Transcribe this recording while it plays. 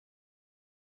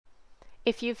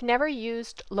If you've never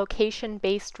used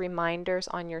location-based reminders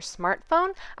on your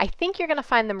smartphone, I think you're going to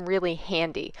find them really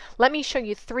handy. Let me show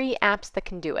you 3 apps that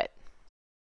can do it.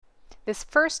 This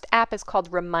first app is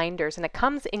called Reminders, and it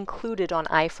comes included on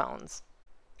iPhones.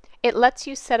 It lets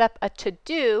you set up a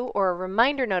to-do or a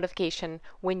reminder notification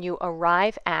when you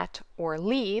arrive at or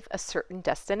leave a certain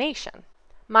destination.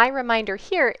 My reminder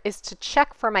here is to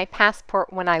check for my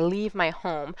passport when I leave my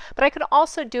home, but I could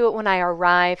also do it when I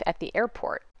arrive at the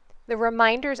airport. The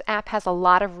Reminders app has a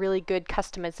lot of really good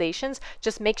customizations.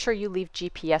 Just make sure you leave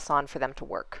GPS on for them to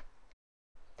work.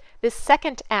 This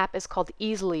second app is called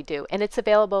Easily Do, and it's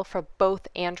available for both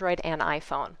Android and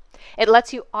iPhone. It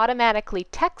lets you automatically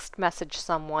text message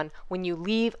someone when you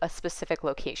leave a specific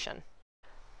location.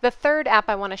 The third app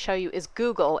I want to show you is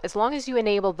Google, as long as you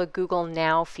enable the Google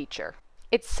Now feature.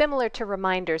 It's similar to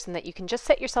Reminders in that you can just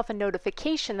set yourself a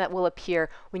notification that will appear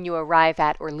when you arrive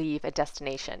at or leave a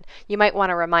destination. You might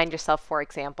want to remind yourself, for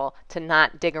example, to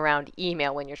not dig around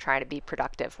email when you're trying to be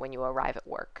productive when you arrive at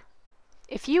work.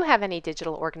 If you have any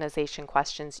digital organization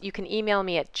questions, you can email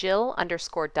me at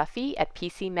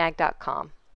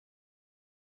jill_duffy@pcmag.com.